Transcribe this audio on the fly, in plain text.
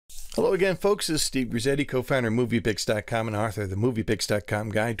Hello again, folks. This is Steve Grizzetti, co-founder of MoviePix.com and author of the MoviePix.com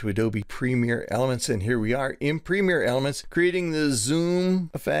Guide to Adobe Premiere Elements. And here we are in Premiere Elements creating the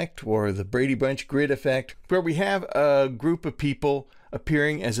zoom effect or the Brady Bunch grid effect, where we have a group of people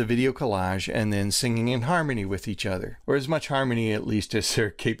appearing as a video collage and then singing in harmony with each other, or as much harmony at least as they're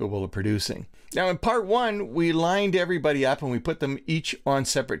capable of producing. Now in part one, we lined everybody up and we put them each on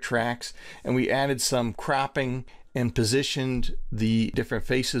separate tracks, and we added some cropping and positioned the different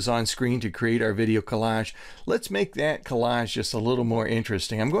faces on screen to create our video collage. Let's make that collage just a little more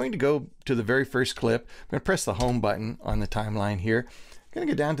interesting. I'm going to go to the very first clip. I'm going to press the home button on the timeline here. I'm going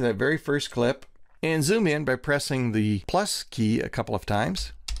to go down to that very first clip and zoom in by pressing the plus key a couple of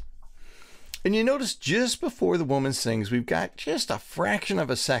times. And you notice just before the woman sings, we've got just a fraction of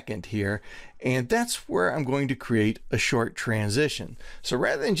a second here, and that's where I'm going to create a short transition. So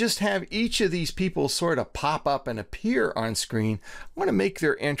rather than just have each of these people sort of pop up and appear on screen, I want to make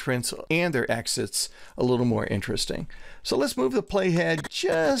their entrance and their exits a little more interesting. So let's move the playhead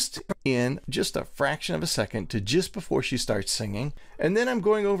just a fraction of a second to just before she starts singing. And then I'm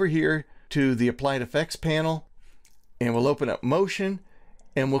going over here to the Applied Effects panel, and we'll open up Motion,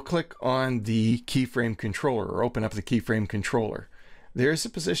 and we'll click on the keyframe controller, or open up the keyframe controller. There's the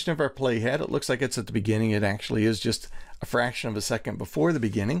position of our playhead. It looks like it's at the beginning. It actually is just a fraction of a second before the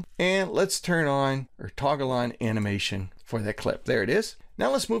beginning. And let's turn on or toggle on animation for that clip. There it is.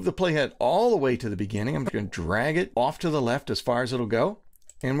 Now let's move the playhead all the way to the beginning. I'm going to drag it off to the left as far as it'll go.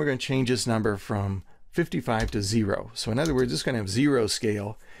 And we're going to change this number from 55 to 0. So in other words, it's going to have 0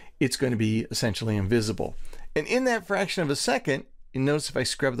 scale. It's going to be essentially invisible. And in that fraction of a second, you notice if I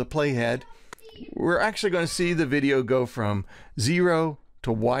scrub the playhead, we're actually going to see the video go from 0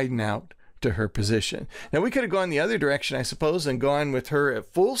 to widen out to her position. Now we could have gone the other direction, I suppose, and gone with her at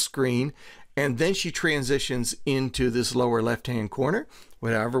full screen, and then she transitions into this lower left-hand corner.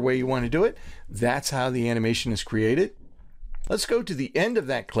 Whatever way you want to do it, that's how the animation is created. Let's go to the end of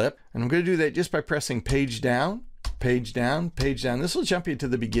that clip, and I'm going to do that just by pressing page down, page down, page down. This will jump you to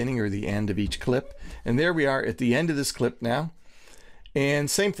the beginning or the end of each clip. And there we are at the end of this clip now.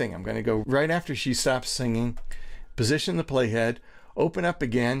 And same thing, I'm going to go right after she stops singing, position the playhead, open up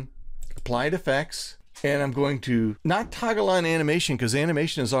again, Applied Effects, and I'm going to not toggle on animation because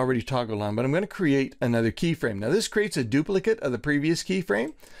animation is already toggled on, but I'm going to create another keyframe. Now this creates a duplicate of the previous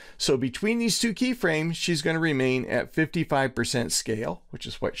keyframe. So between these two keyframes, she's going to remain at 55% scale, which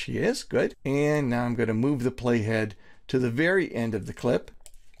is what she is. Good. And now I'm going to move the playhead to the very end of the clip.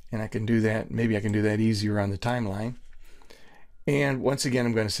 And I can do that. Maybe I can do that easier on the timeline. And once again,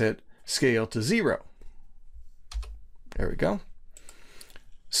 I'm going to set scale to 0. There we go.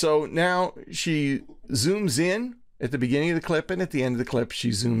 So now she zooms in at the beginning of the clip, and at the end of the clip, she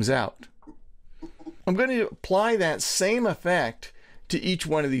zooms out. I'm going to apply that same effect to each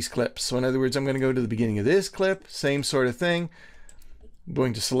one of these clips. So in other words, I'm going to go to the beginning of this clip, same sort of thing. I'm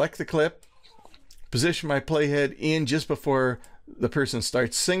going to select the clip, position my playhead in just before the person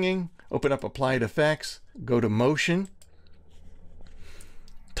starts singing, open up Applied Effects, go to Motion,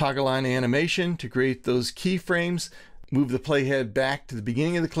 toggle on animation to create those keyframes, move the playhead back to the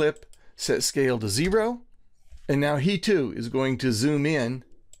beginning of the clip, set scale to 0, and now he too is going to zoom in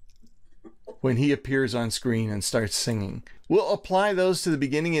when he appears on screen and starts singing. We'll apply those to the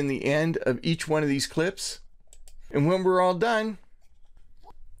beginning and the end of each one of these clips, and when we're all done,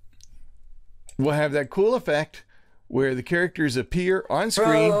 we'll have that cool effect where the characters appear on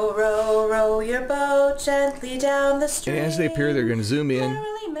screen. Row, row, row your boat gently down the stream. And as they appear, they're going to zoom in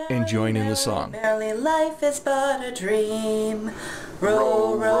and join in the song. Merrily, life is but a dream.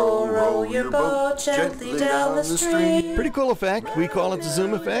 Row, row, row your boat gently down the stream. Pretty cool effect. We call it the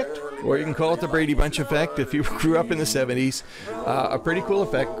zoom effect, or you can call it the Brady Bunch effect if you grew up in the 70s. A pretty cool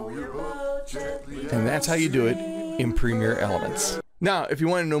effect. And that's how you do it in Premiere Elements. Now, if you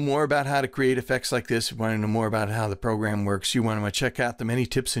want to know more about how to create effects like this, you want to know more about how the program works, you want to check out the many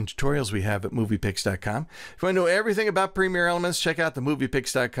tips and tutorials we have at MoviePix.com. If you want to know everything about Premiere Elements, check out the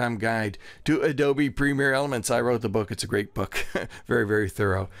MoviePix.com Guide to Adobe Premiere Elements. I wrote the book. It's a great book. Very, very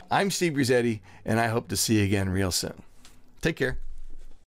thorough. I'm Steve Grizzetti, and I hope to see you again real soon. Take care.